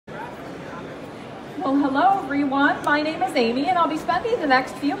Well, hello everyone. My name is Amy and I'll be spending the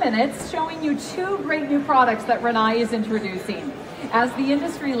next few minutes showing you two great new products that Rinnai is introducing. As the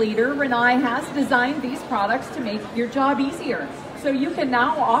industry leader, Rinnai has designed these products to make your job easier, so you can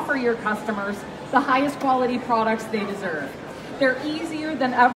now offer your customers the highest quality products they deserve. They're easier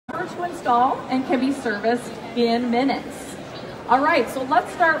than ever to install and can be serviced in minutes. All right, so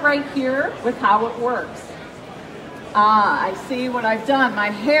let's start right here with how it works. I see what I've done. My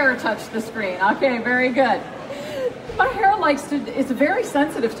hair touched the screen. Okay, very good. My hair it's a very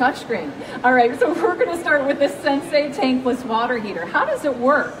sensitive touchscreen. All right, so we're going to start with this Sensei Tankless water heater. How does it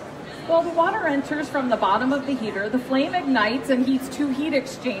work? Well, the water enters from the bottom of the heater. The flame ignites and heats two heat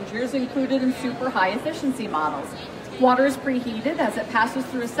exchangers included in super high efficiency models. Water is preheated as it passes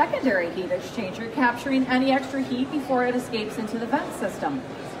through a secondary heat exchanger, capturing any extra heat before it escapes into the vent system.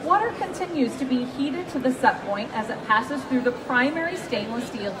 Water continues to be heated to the set point as it passes through the primary stainless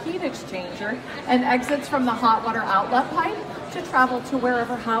steel heat exchanger and exits from the hot water outlet pipe to travel to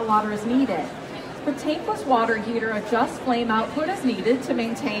wherever hot water is needed. The tankless water heater adjusts flame output as needed to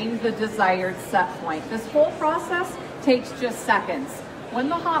maintain the desired set point. This whole process takes just seconds. When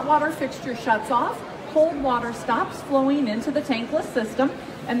the hot water fixture shuts off, cold water stops flowing into the tankless system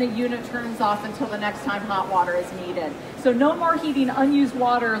and the unit turns off until the next time hot water is needed. So no more heating unused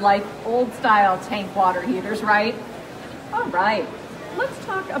water like old style tank water heaters, right? All right, let's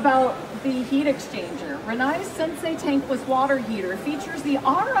talk about the heat exchanger. Rinnai's Sensei Tankless water heater features the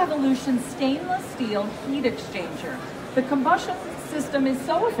R-Evolution stainless steel heat exchanger. The combustion system is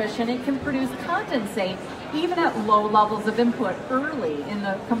so efficient it can produce condensate even at low levels of input early in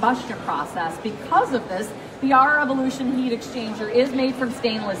the combustion process. Because of this, the R-Evolution heat exchanger is made from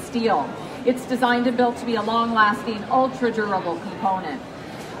stainless steel. It's designed and built to be a long-lasting, ultra-durable component.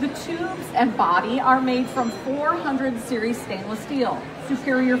 The tubes and body are made from 400 series stainless steel,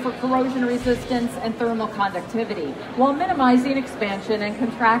 superior for corrosion resistance and thermal conductivity, while minimizing expansion and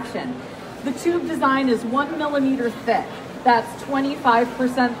contraction. The tube design is 1 millimeter thick. That's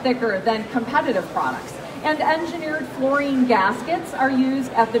 25% thicker than competitive products. And engineered fluorine gaskets are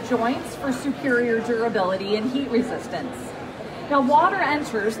used at the joints for superior durability and heat resistance. Now, water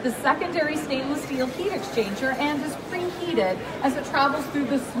enters the secondary stainless steel heat exchanger and is preheated as it travels through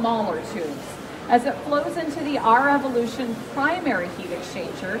the smaller tubes. As it flows into the R-Evolution primary heat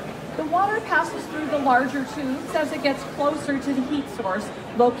exchanger, the water passes through the larger tubes as it gets closer to the heat source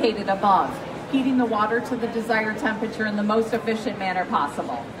located above, heating the water to the desired temperature in the most efficient manner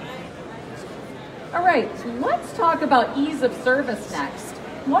possible. All right, let's talk about ease of service next.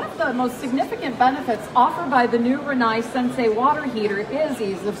 One of the most significant benefits offered by the new Rinnai Sensei water heater is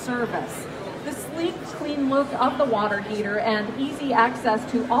ease of service. The sleek, clean look of the water heater and easy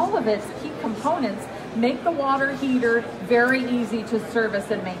access to all of its key components make the water heater very easy to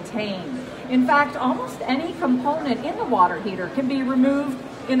service and maintain. In fact, almost any component in the water heater can be removed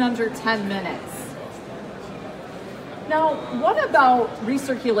in under 10 minutes. Now, what about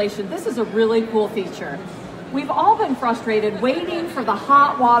recirculation? This is a really cool feature. We've all been frustrated waiting for the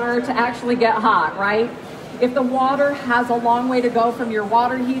hot water to actually get hot, right? If the water has a long way to go from your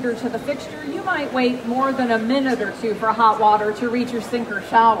water heater to the fixture, you might wait more than a minute or two for hot water to reach your sink or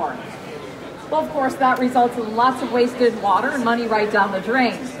shower. Well, of course, that results in lots of wasted water and money right down the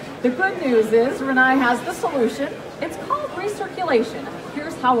drain. The good news is Rinnai has the solution. It's called recirculation.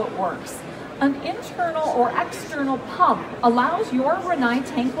 Here's how it works. An internal or external pump allows your Rinnai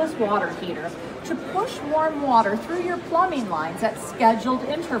tankless water heater to push warm water through your plumbing lines at scheduled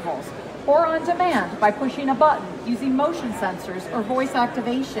intervals or on demand by pushing a button using motion sensors or voice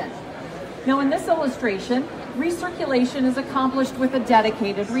activation. Now, in this illustration, recirculation is accomplished with a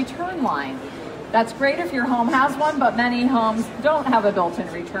dedicated return line. That's great if your home has one, but many homes don't have a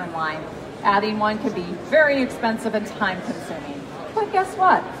built-in return line. Adding one can be very expensive and time-consuming. But guess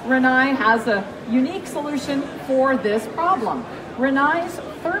what? Rinnai has a unique solution for this problem. Rinnai's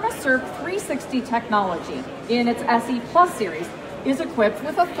ThermoServe 360 technology in its SE Plus series is equipped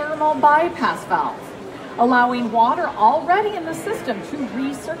with a thermal bypass valve, allowing water already in the system to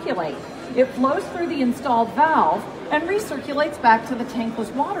recirculate. It flows through the installed valve and recirculates back to the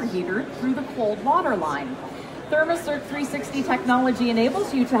tankless water heater through the cold water line. ThermoServe 360 technology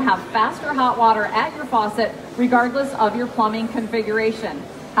enables you to have faster hot water at your faucet regardless of your plumbing configuration.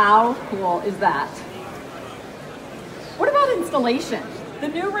 How cool is that? What about installation? The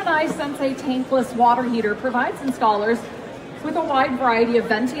new Rinnai Sensei Tankless water heater provides installers with a wide variety of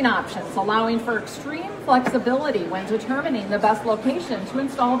venting options, allowing for extreme flexibility when determining the best location to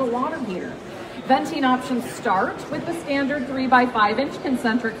install the water heater. Venting options start with the standard 3x5 inch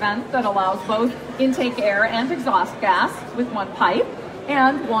concentric vent that allows both intake air and exhaust gas with one pipe,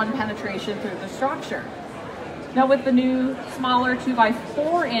 and 1 penetration through the structure. Now with the new smaller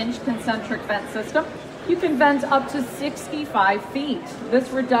 2x4-inch concentric vent system, you can vent up to 65 feet. This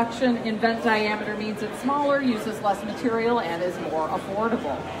reduction in vent diameter means it's smaller, uses less material, and is more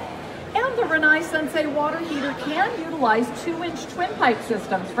affordable. And the Rinnai Sensei water heater can utilize 2-inch twin pipe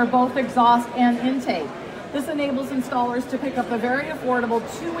systems for both exhaust and intake. This enables installers to pick up a very affordable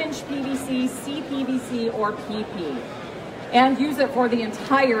 2-inch PVC, CPVC, or PP, and use it for the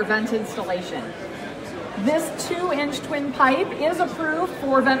entire vent installation. This 2-inch twin pipe is approved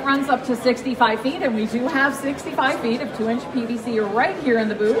for vent runs up to 65 feet, and we do have 65 feet of 2-inch PVC right here in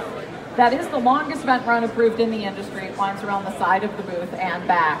the booth. That is the longest vent run approved in the industry. It winds around the side of the booth and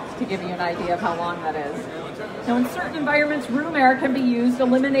back to give you an idea of how long that is. Now in certain environments, room air can be used,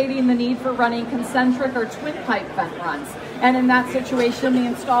 eliminating the need for running concentric or twin pipe vent runs. And in that situation, the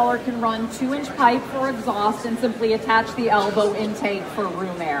installer can run 2-inch pipe for exhaust and simply attach the elbow intake for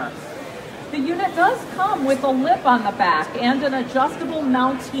room air. The unit does come with a lip on the back and an adjustable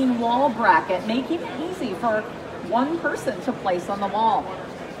mounting wall bracket, making it easy for one person to place on the wall.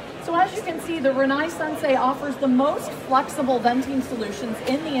 So as you can see, the Rinnai Sensei offers the most flexible venting solutions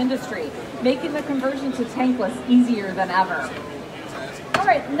in the industry, making the conversion to tankless easier than ever. All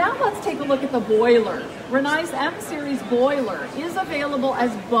right, now let's take a look at the boiler. Rinnai's M-Series boiler is available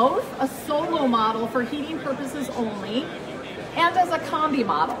as both a solo model for heating purposes only, and as a combi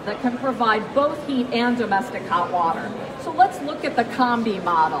model that can provide both heat and domestic hot water. So let's look at the combi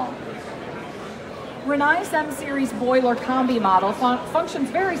model. Rinnai's M-Series boiler combi model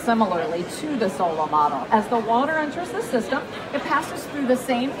functions very similarly to the solo model. As the water enters the system, it passes through the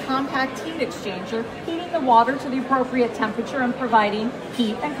same compact heat exchanger, heating the water to the appropriate temperature and providing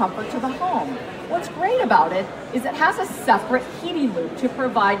heat and comfort to the home. What's great about it is it has a separate heating loop to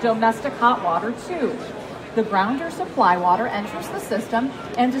provide domestic hot water too. The grounder supply water enters the system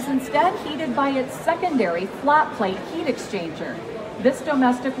and is instead heated by its secondary flat plate heat exchanger. This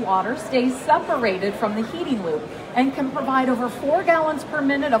domestic water stays separated from the heating loop and can provide over 4 gallons per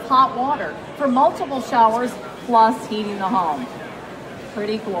minute of hot water for multiple showers plus heating the home.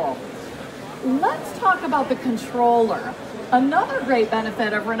 Pretty cool. Let's talk about the controller. Another great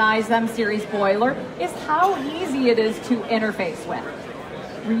benefit of Rinnai's M-Series boiler is how easy it is to interface with.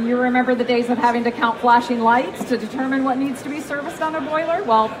 You remember the days of having to count flashing lights to determine what needs to be serviced on a boiler?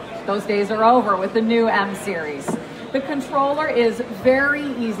 Well, those days are over with the new M-Series. The controller is very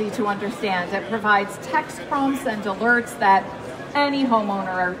easy to understand. It provides text prompts and alerts that any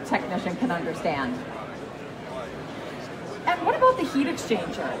homeowner or technician can understand. And what about the heat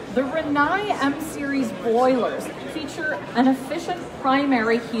exchanger? The Rinnai M-Series boilers feature an efficient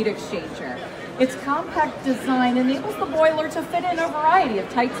primary heat exchanger. Its compact design enables the boiler to fit in a variety of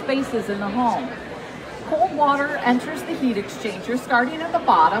tight spaces in the home. Cold water enters the heat exchanger starting at the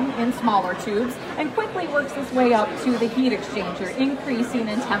bottom in smaller tubes and quickly works its way up to the heat exchanger, increasing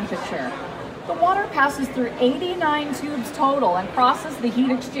in temperature. The water passes through 89 tubes total and crosses the heat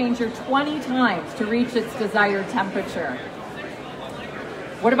exchanger 20 times to reach its desired temperature.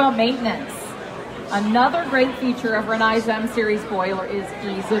 What about maintenance? Another great feature of Rinnai's M-Series boiler is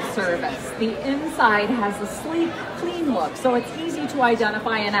ease of service. The inside has a sleek, clean look, so it's easy to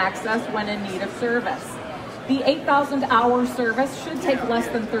identify and access when in need of service. The 8,000-hour service should take less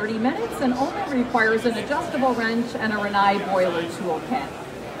than 30 minutes and only requires an adjustable wrench and a Rinnai boiler toolkit.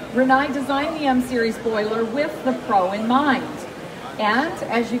 Rinnai designed the M-Series boiler with the pro in mind. And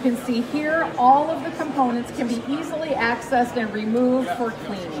as you can see here, all of the components can be easily accessed and removed for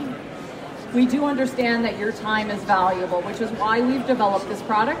cleaning. We do understand that your time is valuable, which is why we've developed this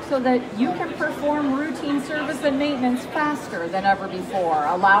product so that you can perform routine service and maintenance faster than ever before,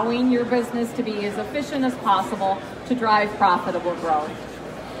 allowing your business to be as efficient as possible to drive profitable growth.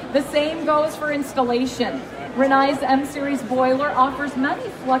 The same goes for installation. Rinnai's M-Series boiler offers many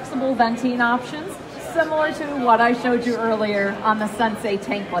flexible venting options, similar to what I showed you earlier on the Sensei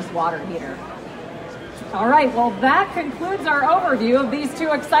tankless water heater. All right, well, that concludes our overview of these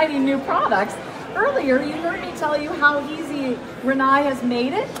two exciting new products. Earlier, you heard me tell you how easy Rinnai has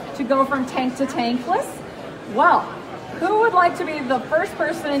made it to go from tank to tankless. Well, who would like to be the first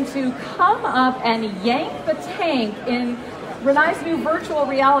person to come up and yank the tank in Rinnai's new virtual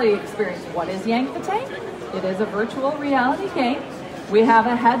reality experience? What is Yank the Tank? It is a virtual reality game. We have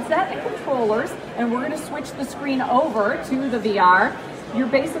a headset and controllers, and we're going to switch the screen over to the VR. You're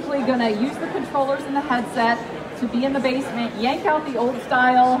basically going to use the controllers and the headset to be in the basement, yank out the old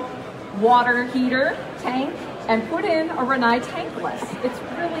style water heater tank, and put in a Rinnai tankless. It's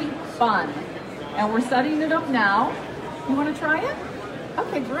really fun. And we're setting it up now. You want to try it?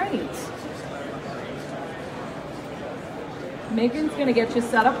 Okay, great. Megan's going to get you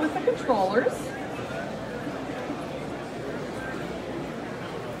set up with the controllers.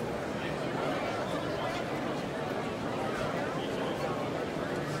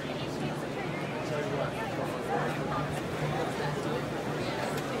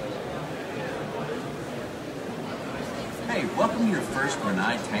 Hey, welcome to your first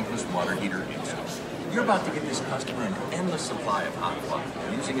Rinnai tankless water heater install. You're about to get this customer an endless supply of hot water,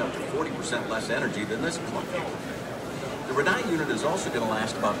 using up to 40% less energy than this plug heater. The Rinnai unit is also going to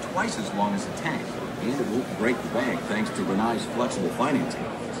last about twice as long as the tank, and it won't break the bank thanks to Rinnai's flexible financing.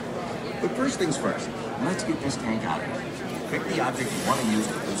 But first things first, let's get this tank out of here. Pick the object you want to use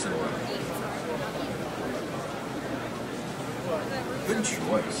to loosen it up. Good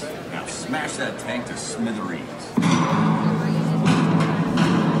choice. Now smash that tank to smithereens.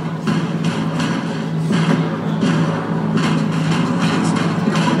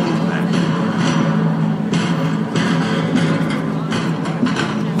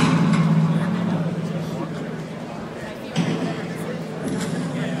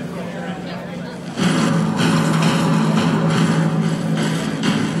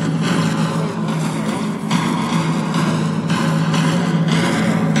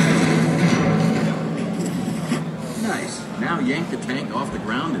 Now yank the tank off the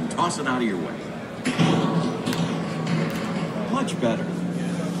ground and toss it out of your way. Much better.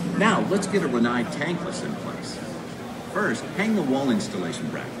 Now let's get a Rinnai tankless in place. First, hang the wall installation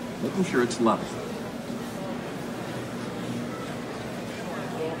bracket, making sure it's level.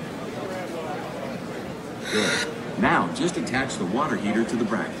 Good. Now just attach the water heater to the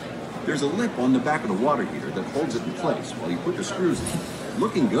bracket. There's a lip on the back of the water heater that holds it in place while you put the screws in.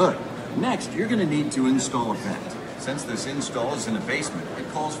 Looking good. Next, you're going to need to install a vent. Since this install is in a basement, it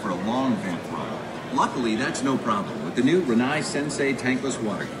calls for a long vent run. Luckily, that's no problem with the new Rinnai Sensei tankless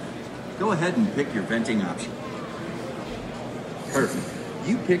water heater. Go ahead and pick your venting option. Perfect.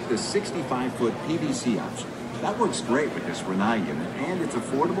 You picked the 65-foot PVC option. That works great with this Rinnai unit, and it's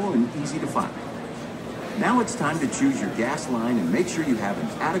affordable and easy to find. Now it's time to choose your gas line and make sure you have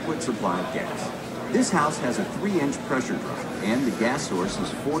an adequate supply of gas. This house has a 3-inch pressure drop, and the gas source is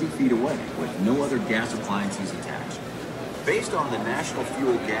 40 feet away with no other gas appliances attached. Based on the National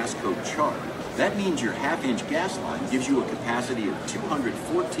Fuel Gas Code chart, that means your half-inch gas line gives you a capacity of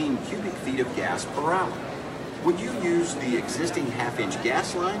 214 cubic feet of gas per hour. Would you use the existing half-inch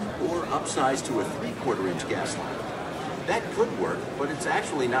gas line or upsize to a 3/4-inch gas line? That could work, but it's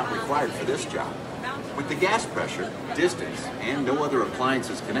actually not required for this job. With the gas pressure, distance, and no other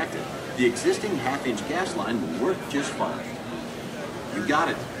appliances connected, the existing half-inch gas line will work just fine. You got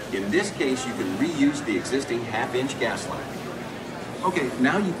it. In this case, you can reuse the existing half-inch gas line. Okay,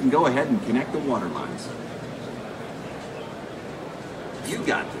 now you can go ahead and connect the water lines. You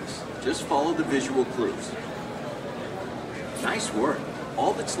got this. Just follow the visual clues. Nice work.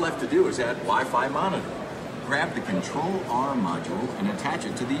 All that's left to do is add Wi-Fi monitoring. Grab the Control R module and attach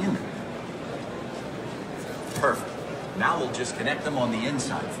it to the unit. Perfect. Now we'll just connect them on the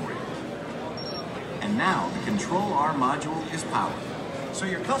inside for you. And now the Control R module is powered, so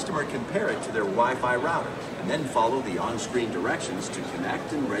your customer can pair it to their Wi-Fi router and then follow the on-screen directions to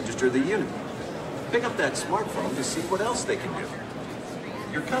connect and register the unit. Pick up that smartphone to see what else they can do.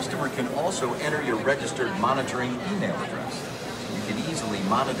 Your customer can also enter your registered monitoring email address. You can easily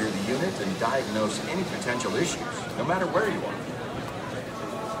monitor the unit and diagnose any potential issues, no matter where you are.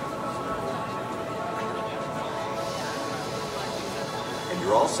 And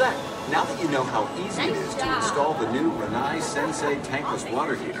you're all set. Now that you know how easy it is to install the new Rinnai Sensei tankless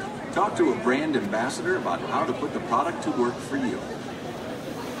water heater, talk to a brand ambassador about how to put the product to work for you.